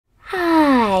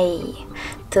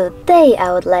Today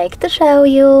I would like to show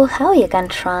you how you can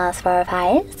transfer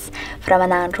files from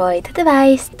an Android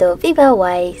device to Vivo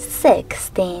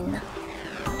Y16.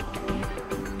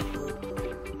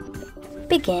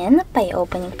 Begin by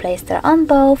opening Play Store on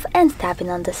both and tapping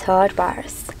on the search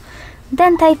bars.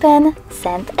 Then type in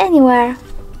Send Anywhere.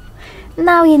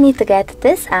 Now you need to get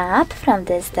this app from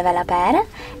this developer,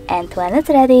 and when it's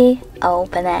ready,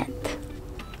 open it.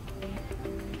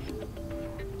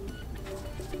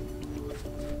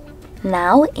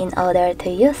 Now, in order to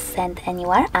use Send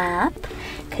Anywhere app,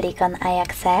 click on I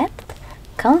accept,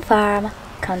 confirm,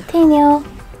 continue,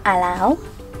 allow,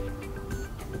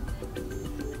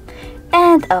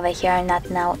 and over here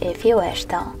not now if you wish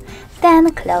to.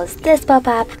 Then close this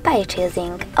pop-up by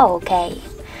choosing OK.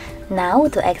 Now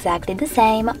do exactly the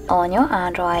same on your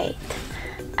Android.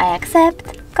 I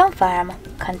accept, confirm,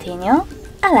 continue,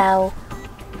 allow.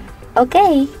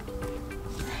 OK.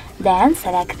 Then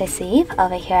select Receive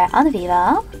over here on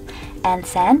Vivo and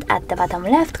Send at the bottom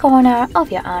left corner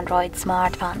of your Android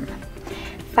smartphone.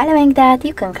 Following that,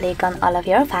 you can click on all of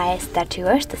your files that you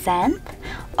wish to send,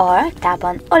 or tap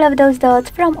on all of those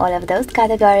dots from all of those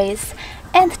categories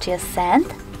and choose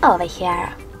Send over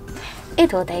here.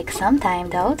 It will take some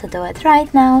time though to do it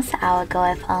right now, so I will go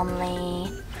with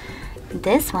only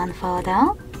this one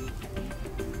photo.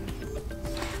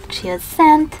 Choose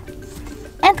Send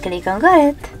and click on Got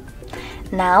It.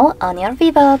 Now on your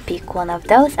Vivo, pick one of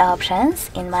those options,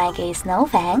 in my case no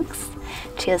thanks.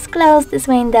 Choose Close this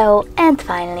window, and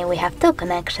finally we have two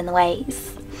connection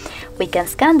ways. We can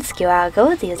scan this QR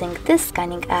code using this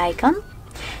scanning icon,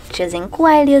 choosing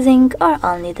while using or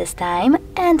only this time,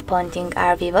 and pointing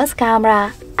our Vivo's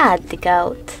camera at the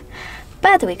code.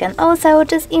 But we can also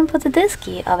just input this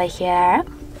key over here.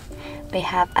 We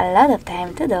have a lot of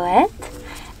time to do it,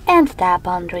 and tap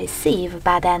on Receive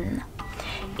button.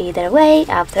 Either way,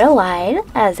 after a while,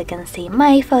 as you can see,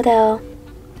 my photo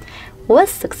was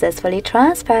successfully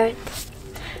transferred.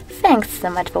 Thanks so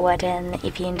much for watching.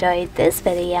 If you enjoyed this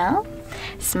video,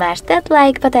 smash that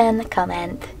like button,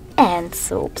 comment and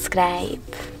subscribe.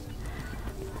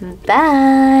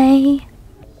 Bye!